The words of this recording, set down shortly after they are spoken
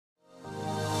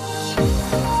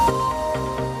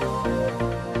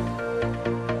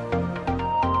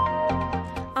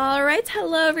Alright,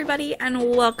 hello everybody and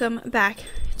welcome back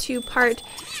to part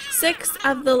 6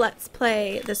 of the Let's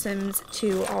Play The Sims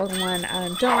 2 All-in-One.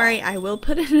 Don't worry, I will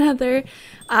put another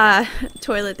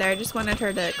toilet there. I just wanted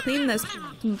her to clean this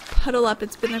puddle up.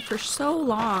 It's been there for so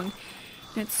long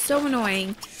and it's so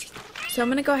annoying. So I'm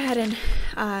going to go ahead and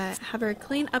have her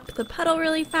clean up the puddle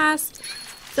really fast,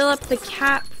 fill up the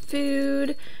cat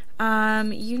food.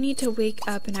 You need to wake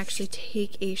up and actually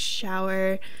take a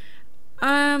shower.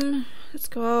 Let's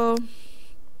go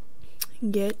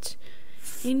get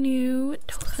a new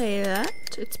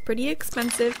toilet. It's pretty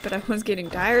expensive, but I was getting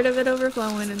tired of it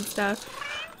overflowing and stuff.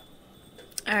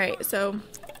 Alright, so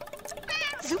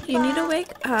you need to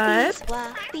wake up.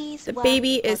 The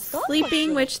baby is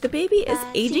sleeping, which the baby is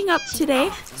aging up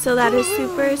today, so that is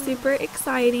super, super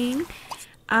exciting.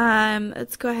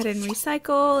 Let's go ahead and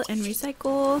recycle and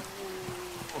recycle.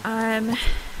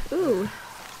 Ooh.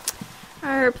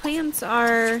 Our plants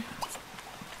are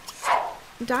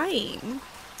dying.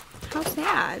 How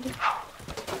sad.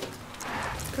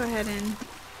 Let's go ahead and...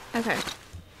 Okay.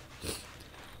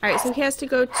 Alright, so he has to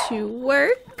go to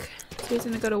work. So he's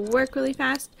going to go to work really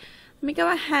fast. Let me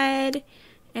go ahead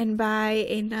and buy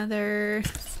another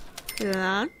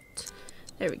plant.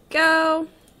 There we go.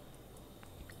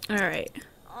 Alright.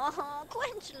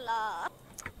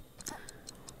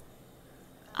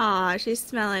 Aw, she's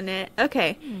smelling it.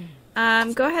 Okay.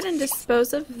 Go ahead and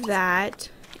dispose of that.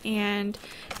 And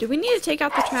do we need to take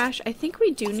out the trash? I think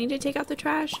we do need to take out the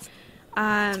trash.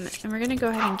 And we're gonna go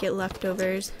ahead and get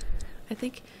leftovers. I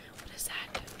think, what is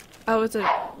that? Oh, it's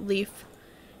a leaf.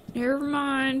 Never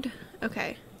mind.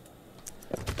 Okay.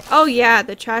 Oh yeah,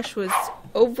 the trash was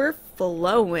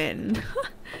overflowing.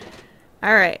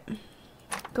 Alright.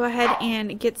 Go ahead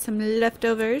and get some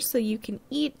leftovers so you can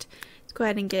eat. Let's go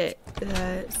ahead and get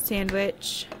the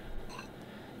sandwich.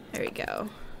 There we go.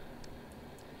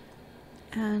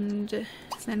 And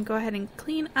then go ahead and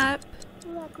clean up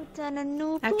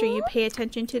after you pay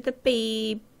attention to the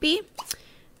baby.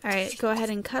 Alright, go ahead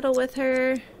and cuddle with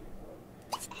her.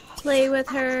 Play with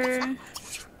her.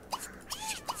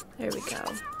 There we go.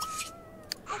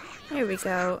 There we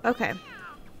go. Okay.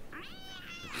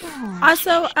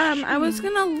 Also, I was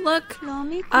gonna look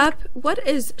up, what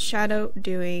is Shadow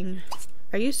doing?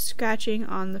 Are you scratching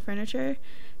on the furniture?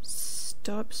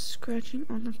 Stop scratching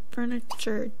on the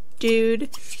furniture, dude.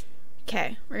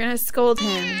 Okay, we're gonna scold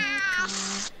him.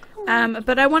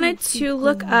 But I wanted to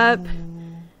look up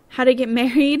how to get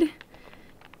married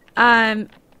in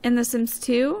The Sims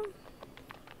 2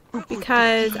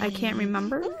 because I can't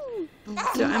remember.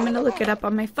 So I'm gonna look it up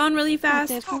on my phone really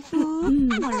fast.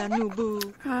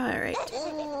 Alright.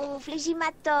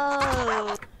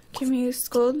 Can we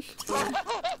scold?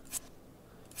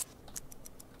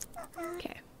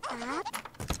 Okay.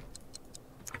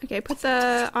 Okay, put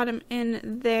the autumn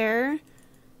in there.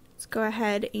 Let's go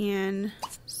ahead and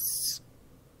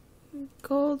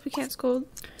scold. We can't scold.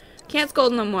 Can't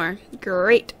scold no more.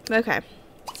 Great. Okay.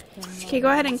 Okay, go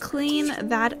ahead and clean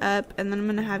that up, and then I'm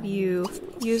gonna have you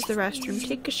use the restroom,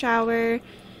 take a shower.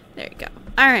 There you go.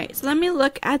 Alright, so let me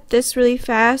look at this really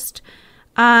fast.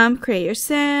 Create your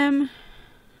sim.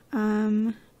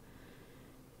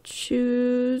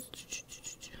 Choose.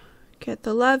 Get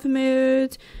the love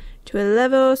mood to a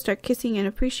level. Start kissing and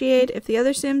appreciate. If the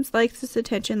other sims like this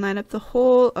attention, line up the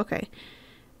whole. Okay,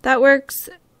 that works.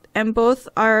 And both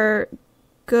are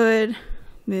good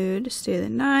mood. Stay the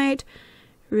night.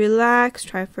 Relax.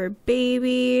 Try for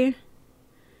baby.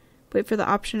 Wait for the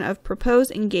option of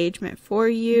propose engagement for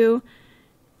you.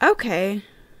 Okay.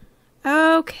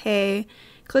 Okay.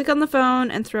 Click on the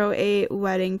phone and throw a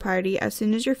wedding party. As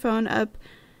soon as your phone up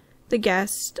the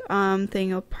guest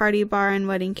thing, a party bar and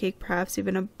wedding cake, perhaps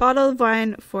even a bottle of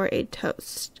wine for a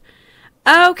toast.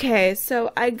 Okay,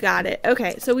 so I got it.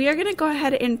 Okay, so we are gonna go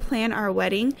ahead and plan our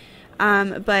wedding,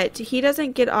 but he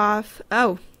doesn't get off.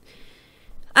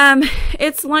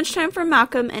 It's lunchtime for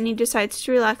Malcolm, and he decides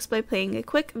to relax by playing a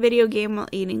quick video game while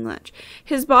eating lunch.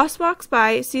 His boss walks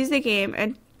by, sees the game,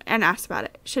 and asks about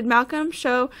it. Should Malcolm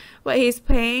show what he's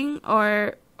playing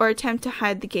or attempt to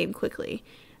hide the game quickly?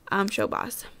 Show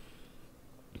boss.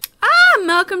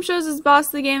 Malcolm shows his boss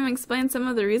the game and explains some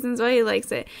of the reasons why he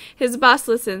likes it. His boss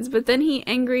listens, but then he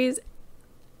angries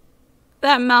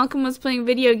that Malcolm was playing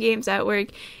video games at work,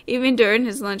 even during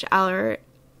his lunch hour.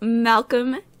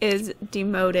 Malcolm is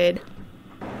demoted.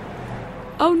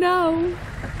 Oh no.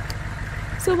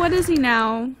 So what is he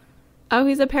now? Oh,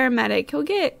 he's a paramedic. He'll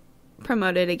get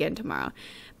promoted again tomorrow.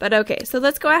 But okay, so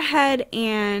let's go ahead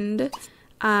and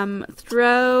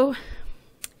throw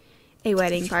a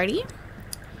wedding party.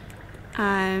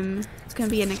 It's gonna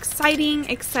be an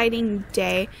exciting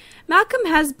day. Malcolm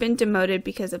has been demoted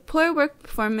because of poor work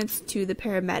performance to the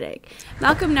paramedic.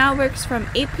 Malcolm now works from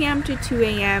 8 p.m. to 2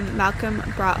 a.m. Malcolm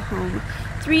brought home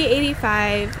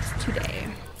 $3.85 today.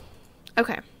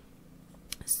 Okay.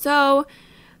 So,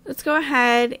 let's go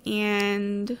ahead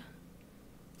and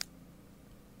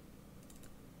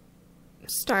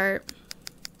start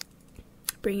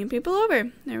bringing people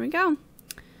over. There we go.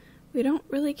 We don't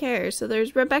really care. So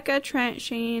there's Rebecca, Trent,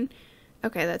 Shane.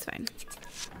 Okay, that's fine.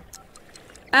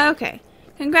 Okay.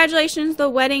 Congratulations, the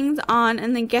wedding's on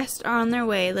and the guests are on their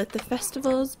way. Let the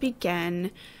festivals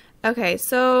begin. Okay,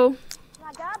 so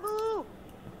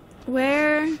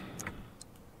where,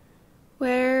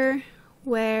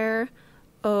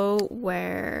 oh,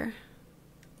 where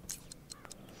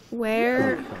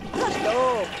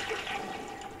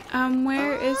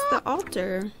is the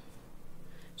altar?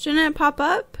 Shouldn't it pop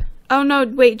up? Oh no,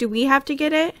 wait, do we have to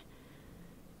get it?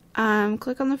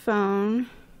 Click on the phone.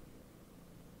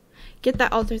 Get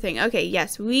that altar thing. Okay,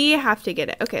 yes, we have to get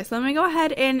it. Okay, so let me go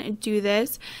ahead and do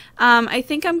this. I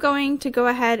think I'm going to go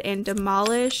ahead and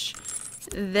demolish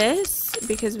this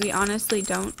because we honestly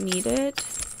don't need it.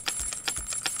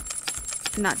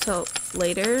 Not till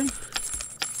later.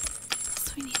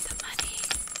 So we need the money.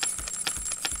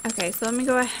 Okay, so let me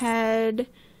go ahead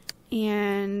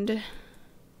and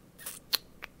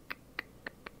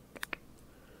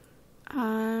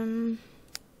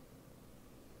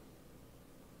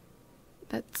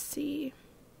let's see.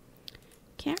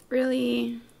 Can't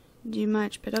really do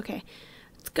much, but okay.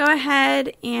 Let's go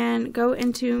ahead and go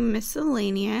into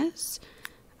miscellaneous.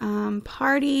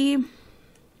 Party.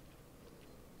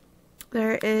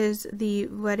 There is the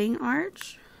wedding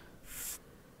arch.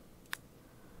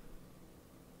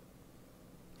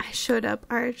 I showed up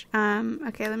arch.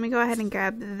 Okay, let me go ahead and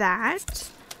grab that.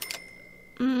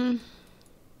 We'll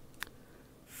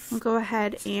go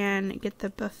ahead and get the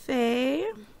buffet.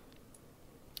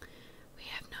 We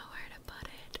have nowhere to put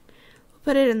it. We'll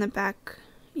put it in the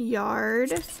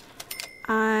backyard.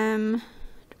 Do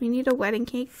we need a wedding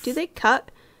cake? Do they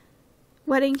cut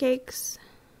wedding cakes?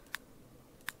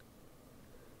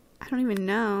 I don't even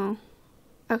know.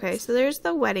 Okay, so there's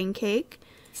the wedding cake.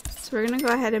 So we're gonna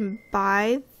go ahead and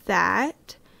buy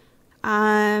that.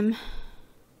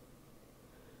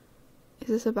 Is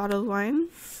this a bottle of wine?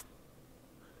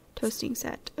 Toasting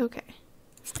set. Okay.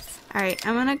 Alright,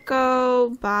 I'm gonna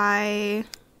go buy...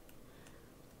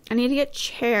 I need to get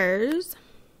chairs.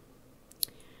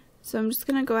 So I'm just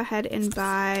gonna go ahead and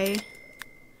buy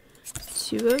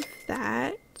 2 of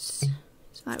that. So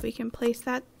that we can place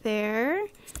that there.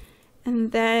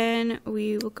 And then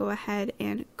we will go ahead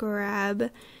and grab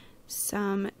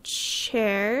some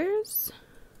chairs.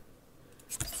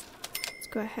 Let's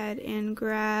go ahead and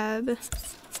grab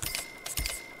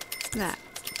that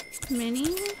mini,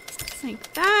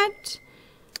 like that.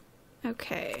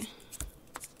 Okay.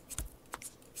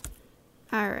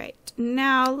 Alright,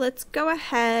 now let's go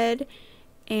ahead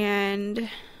and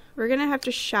we're gonna have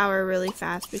to shower really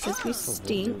fast because we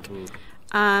stink.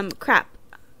 Crap.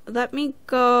 Let me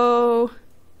go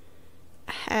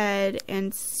ahead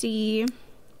and see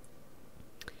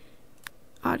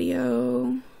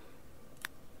audio.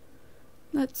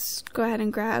 Let's go ahead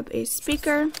and grab a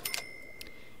speaker.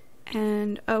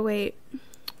 And, oh wait,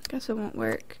 guess it won't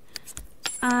work.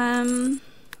 We'll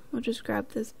just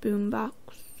grab this boom box.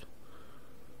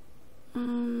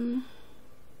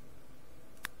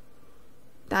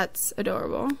 That's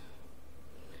adorable.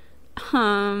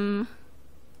 We'll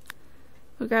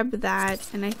grab that,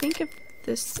 and I think if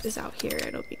this is out here,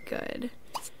 it'll be good.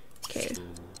 Okay.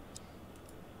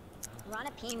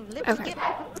 Okay.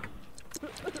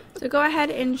 So go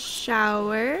ahead and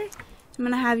shower. I'm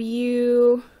gonna have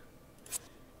you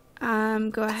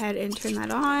go ahead and turn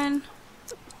that on.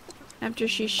 After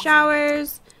she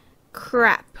showers,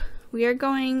 crap. We are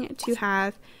going to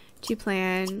have to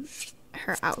plan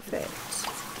her outfit.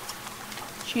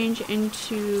 Change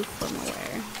into formal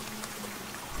wear.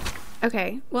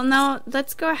 Okay, well now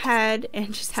let's go ahead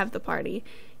and just have the party.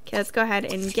 Okay, let's go ahead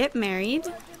and get married.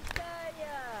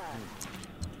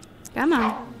 Come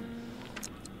on.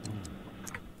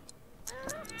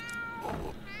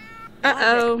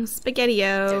 Uh-oh,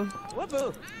 spaghetti-o.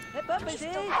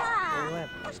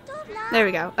 There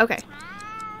we go, okay.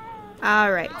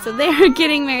 Alright, so they're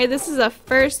getting married. This is the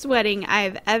first wedding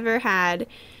I've ever had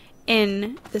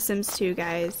in The Sims 2,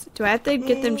 guys. Do I have to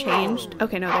get them changed?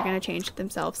 Okay, no, they're gonna change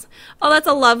themselves. Oh, that's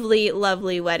a lovely,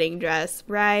 lovely wedding dress,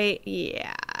 right?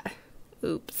 Yeah.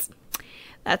 Oops.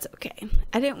 That's okay.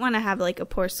 I didn't want to have like a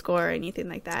poor score or anything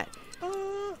like that.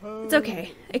 It's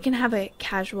okay. I can have a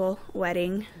casual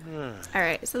wedding.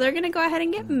 Alright, so they're gonna go ahead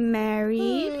and get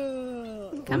married.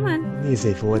 Come on.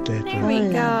 Easy for what that. There we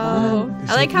go.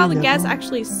 I like how the guests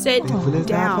actually sit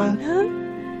down.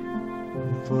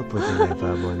 For putting that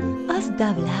one.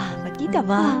 Azdavla, makita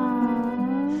ba?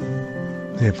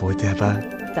 Hey, for that.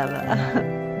 Tama.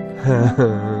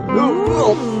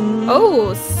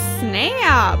 Oh,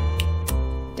 snap.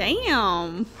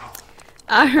 Damn.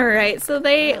 Alright, so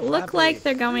they look like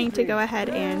they're going to go ahead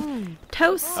and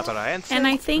toast. And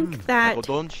I think that...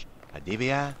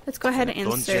 Let's go ahead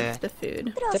and serve the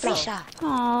food.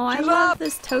 Oh, I love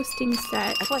this toasting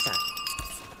set.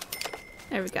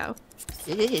 There we go.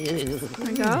 There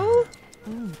we go.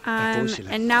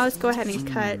 And now let's go ahead and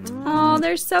cut. Oh,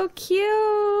 they're so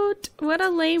cute. What a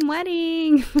lame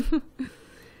wedding.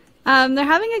 They're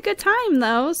having a good time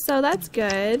though, so that's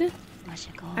good.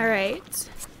 Alright.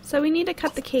 So we need to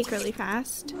cut the cake really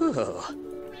fast.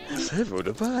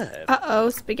 Uh-oh,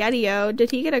 Spaghetti-O.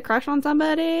 Did he get a crush on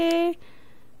somebody?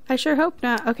 I sure hope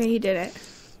not. Okay, he did it.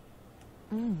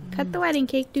 Cut the wedding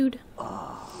cake, dude.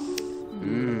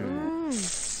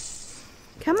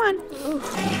 Come on.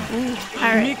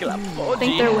 Alright. I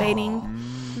think they're waiting.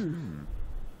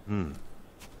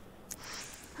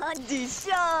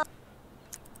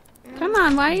 Come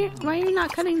on, why are you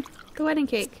not cutting the wedding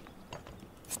cake?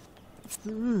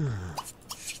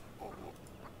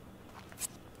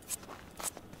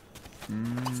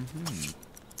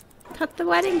 Cut the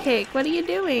wedding cake. What are you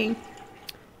doing?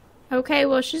 Okay,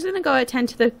 well, she's gonna go attend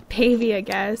to the baby, I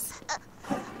guess.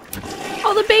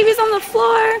 Oh, the baby's on the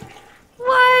floor!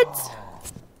 What?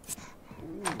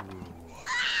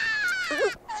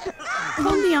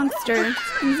 Hold the youngster.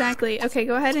 Exactly. Okay,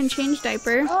 go ahead and change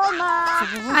diaper.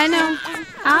 I know.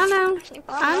 I know.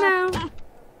 I know.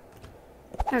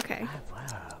 Okay.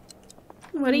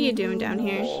 What are you doing down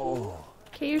here?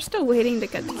 Okay, you're still waiting to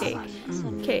cut the cake.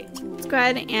 Okay, let's go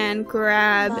ahead and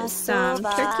grab some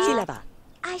turkey.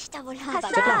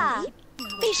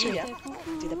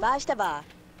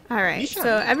 Alright,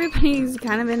 so everybody's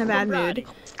kind of in a bad mood.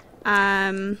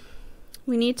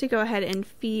 We need to go ahead and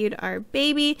feed our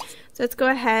baby. So let's go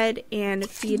ahead and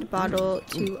feed bottle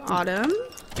to Autumn.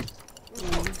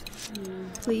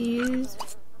 Please.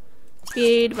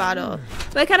 Feed bottle.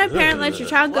 What kind of parent lets your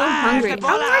child go hungry? I'm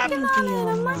working on it.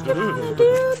 I'm working on it,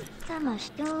 dude.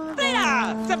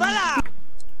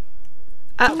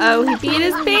 Uh-oh, he beat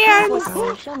his pants.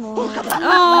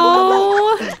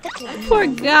 Oh, poor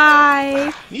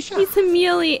guy. He's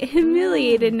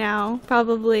humiliated now,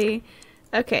 probably.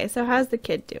 Okay, so how's the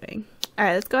kid doing?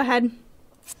 Alright, let's go ahead.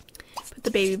 Put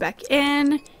the baby back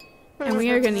in. And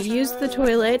we are going to use the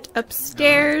toilet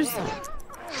upstairs.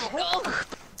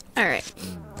 Alright.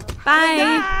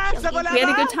 Bye. We had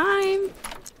a good time.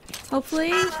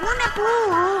 Hopefully.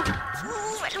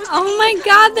 Oh my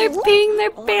god, they're peeing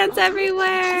their pants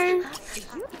everywhere.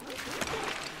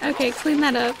 Okay, clean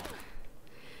that up.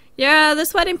 Yeah,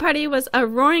 this wedding party was a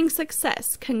roaring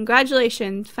success.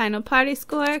 Congratulations. Final party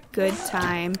score, good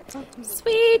time.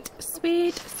 Sweet,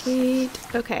 sweet, sweet.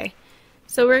 Okay,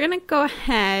 so we're gonna go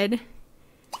ahead.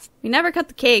 We never cut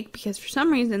the cake because for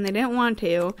some reason they didn't want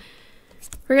to.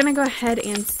 We're gonna go ahead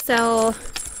and sell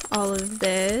all of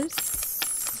this.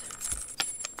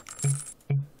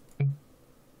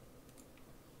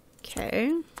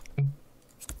 Okay.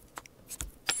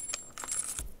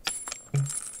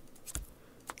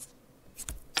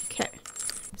 Okay.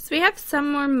 So we have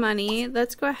some more money.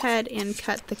 Let's go ahead and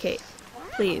cut the cake.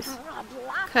 Please.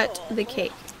 Cut the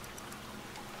cake.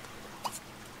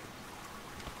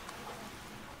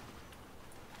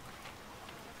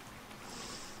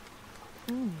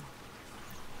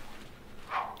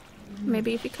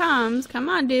 Maybe if he comes. Come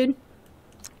on, dude.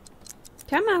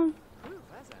 Come on.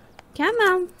 Come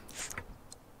on.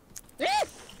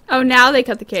 Oh, now they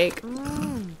cut the cake.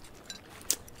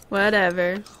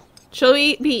 Whatever. She'll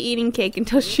be eating cake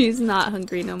until she's not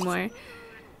hungry no more.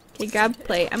 Okay, grab a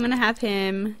plate. I'm gonna have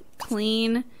him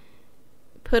clean,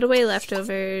 put away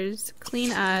leftovers,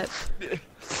 clean up,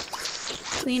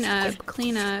 clean up,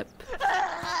 clean up.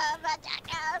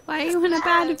 Why are you in a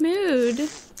bad mood?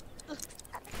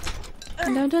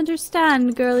 I don't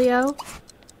understand, girlio.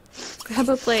 Grab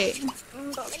a plate.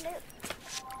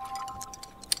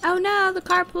 Oh no, the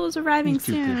carpool's arriving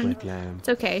soon. It's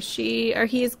okay,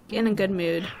 he's in a good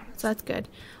mood, so that's good.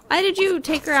 Why did you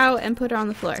take her out and put her on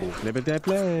the floor?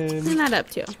 Clean that up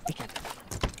too.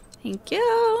 Thank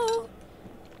you.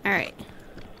 Alright.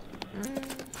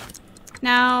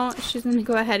 Now, she's gonna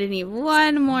go ahead and eat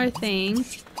one more thing.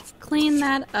 Clean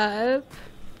that up.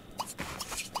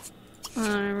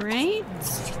 Alright.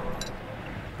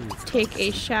 Take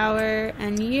a shower,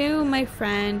 and you, my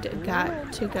friend,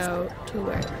 got to go to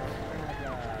work.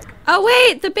 Oh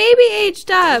wait, the baby aged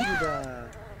up!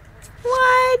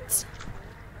 What?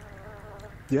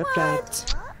 Yep,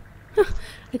 Dad. What?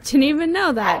 I didn't even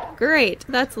know that. Great.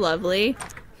 That's lovely.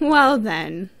 Well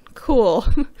then. Cool.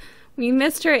 We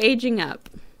missed her aging up.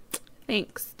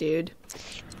 Thanks, dude.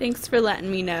 Thanks for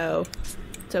letting me know.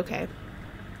 It's okay.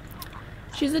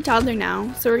 She's a toddler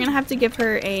now, so we're gonna have to give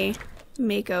her a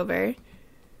makeover.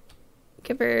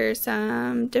 Give her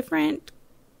some different...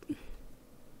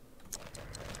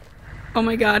 Oh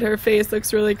my god, her face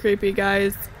looks really creepy,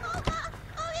 guys.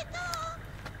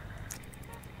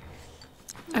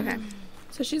 Okay,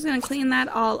 so she's gonna clean that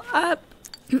all up.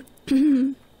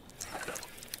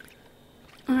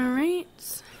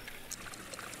 Alright.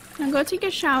 Now go take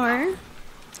a shower.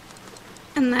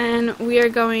 And then we are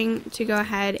going to go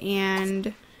ahead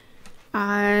and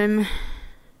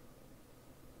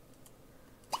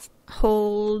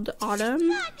hold Autumn.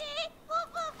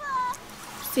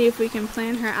 See if we can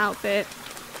plan her outfit.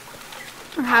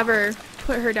 Or have her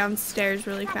put her downstairs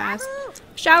really fast.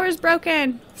 Shower's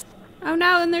broken! Oh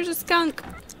no, and there's a skunk!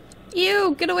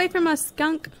 Ew! Get away from us,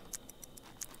 skunk!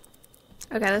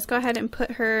 Okay, let's go ahead and put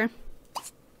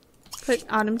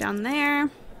Autumn down there.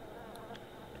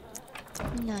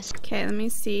 Okay, let me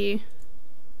see.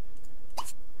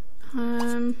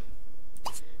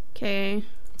 Okay.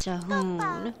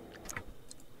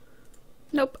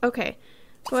 Nope, okay.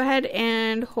 Go ahead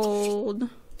and hold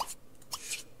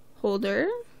her.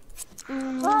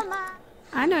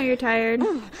 I know you're tired.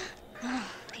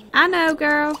 I know,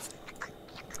 girl.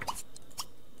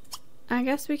 I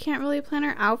guess we can't really plan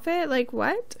our outfit? Like,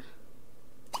 what?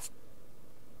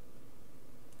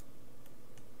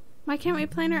 Why can't we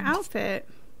plan our outfit?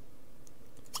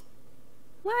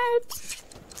 What?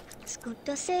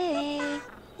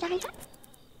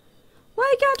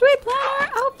 Why can't we plan our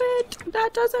outfit?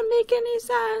 That doesn't make any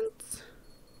sense.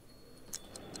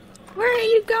 Where are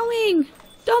you going?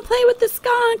 Don't play with the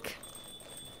skunk.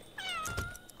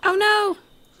 Oh no.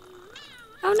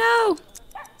 Oh no.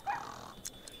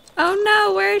 Oh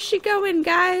no, where is she going,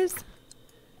 guys?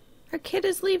 Our kid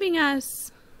is leaving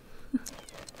us.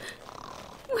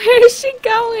 Where is she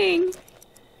going?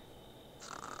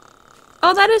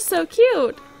 Oh, that is so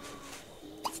cute.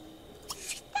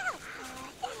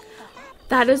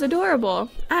 That is adorable,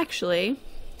 actually.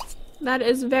 That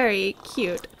is very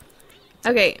cute.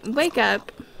 Okay, wake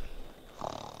up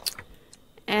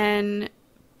and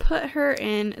put her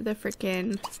in the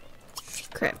freaking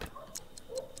crib.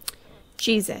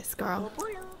 Jesus, girl.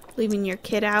 Leaving your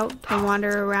kid out to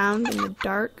wander around in the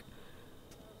dark.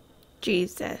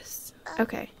 Jesus.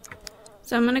 Okay.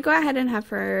 So I'm gonna go ahead and have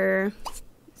her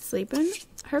sleep in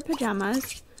her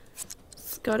pajamas.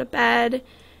 Let's go to bed.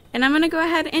 And I'm gonna go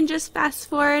ahead and just fast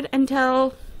forward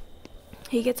until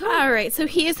he gets home. Alright, so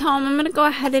he is home. I'm gonna go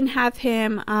ahead and have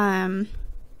him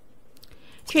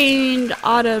change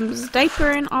Autumn's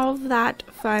diaper and all of that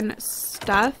fun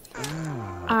stuff.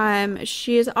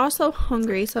 She is also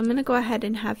hungry, so I'm gonna go ahead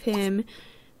and have him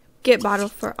get bottle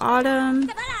for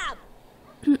Autumn.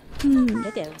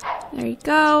 There you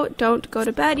go. Don't go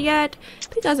to bed yet,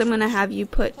 because I'm gonna have you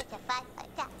put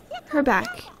her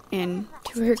back into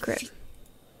her crib.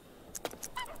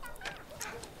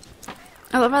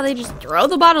 I love how they just throw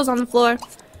the bottles on the floor.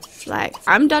 Like,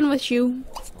 I'm done with you.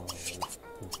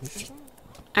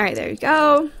 Alright, there you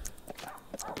go.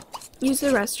 Use the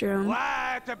restroom.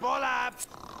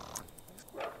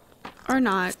 Or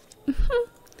not.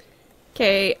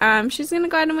 Okay, she's gonna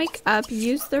go ahead and wake up,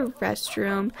 use the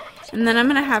restroom, and then I'm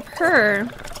gonna have her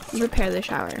repair the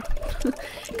shower.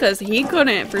 Because he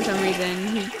couldn't for some reason.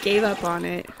 He gave up on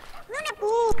it.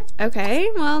 Okay,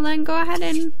 well then go ahead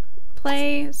and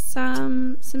play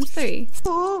some Sims 3.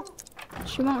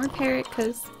 She won't repair it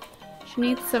because she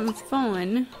needs some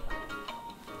fun.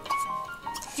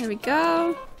 There we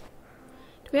go.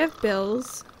 Do we have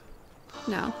bills?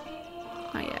 No.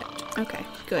 Not yet. Okay,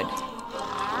 good.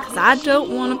 Because I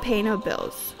don't want to pay no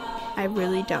bills. I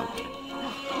really don't.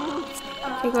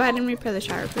 Okay, go ahead and repair the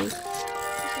shower, please.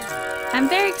 I'm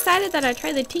very excited that I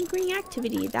tried the tinkering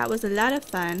activity. That was a lot of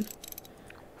fun.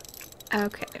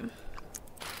 Okay.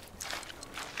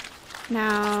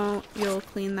 Now, you'll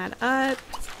clean that up.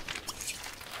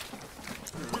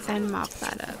 And mop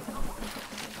that up.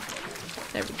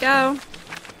 There we go.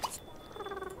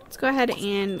 Let's go ahead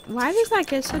and... Why does that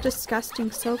get so disgusting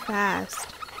so fast?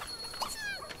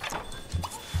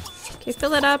 Okay,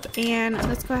 fill it up, and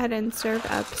let's go ahead and serve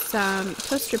up some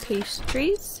toaster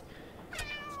pastries.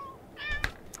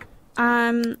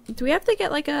 Do we have to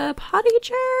get like a potty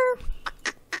chair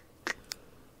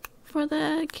for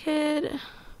the kid?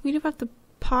 We do have to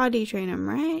potty train him,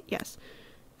 right? Yes.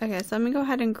 Okay, so let me go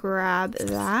ahead and grab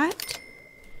that.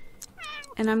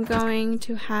 and I'm going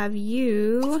to have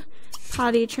you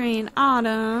potty train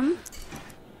Autumn.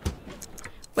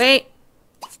 Wait.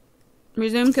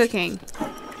 Resume cooking.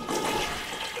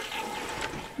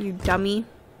 You dummy.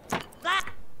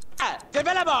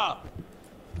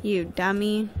 You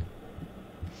dummy.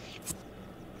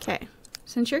 Okay.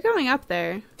 Since you're going up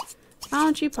there, why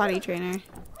don't you potty train her?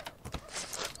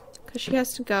 Because she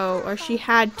has to go, or she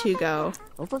had to go.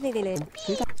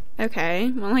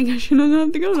 Okay. Well, I guess she doesn't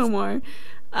have to go no more.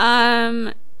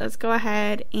 Let's go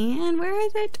ahead and where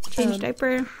is it? Change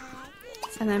diaper.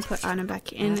 And then put Autumn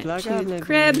back into the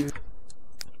crib.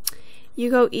 You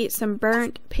go eat some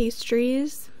burnt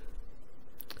pastries.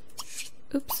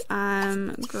 Oops.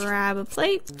 Grab a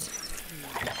plate.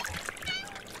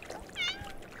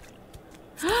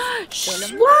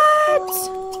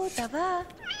 What?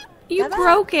 You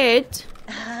broke it.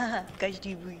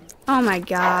 Oh my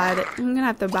god. I'm gonna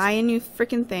have to buy a new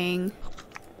freaking thing.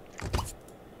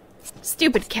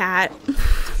 Stupid cat.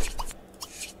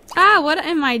 Ah, what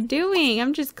am I doing?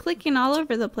 I'm just clicking all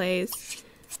over the place.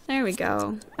 There we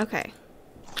go. Okay.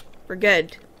 We're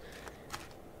good.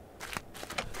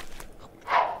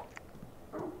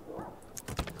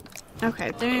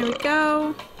 Okay, there we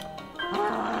go.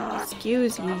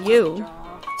 Excuse you.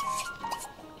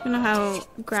 I'm gonna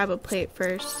grab a plate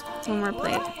first. One more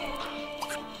plate.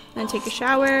 Then take a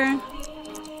shower.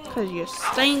 Cause you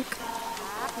stink.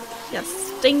 You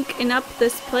stinking up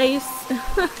this place.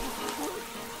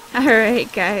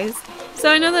 Alright guys. So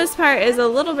I know this part is a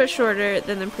little bit shorter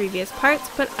than the previous parts,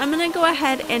 but I'm gonna go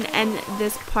ahead and end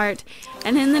this part.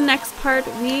 And in the next part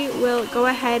we will go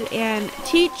ahead and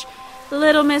teach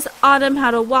little Miss Autumn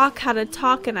how to walk, how to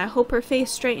talk, and I hope her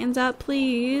face straightens up,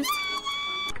 please.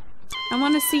 I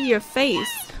want to see your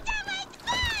face.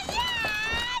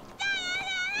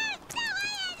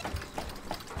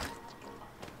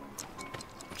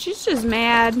 She's just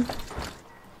mad.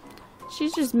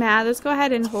 She's just mad. Let's go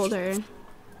ahead and hold her.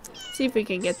 See if we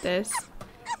can get this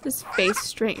face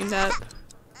straightened up.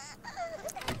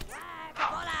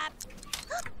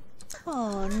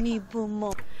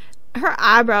 Her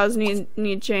eyebrows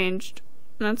need changed.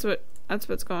 That's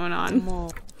what's going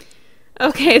on.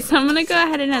 Okay, so I'm gonna go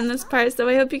ahead and end this part. So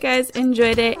I hope you guys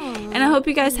enjoyed it, and I hope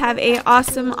you guys have a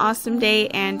awesome day,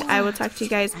 and I will talk to you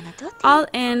guys all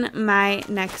in my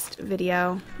next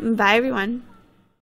video. Bye everyone.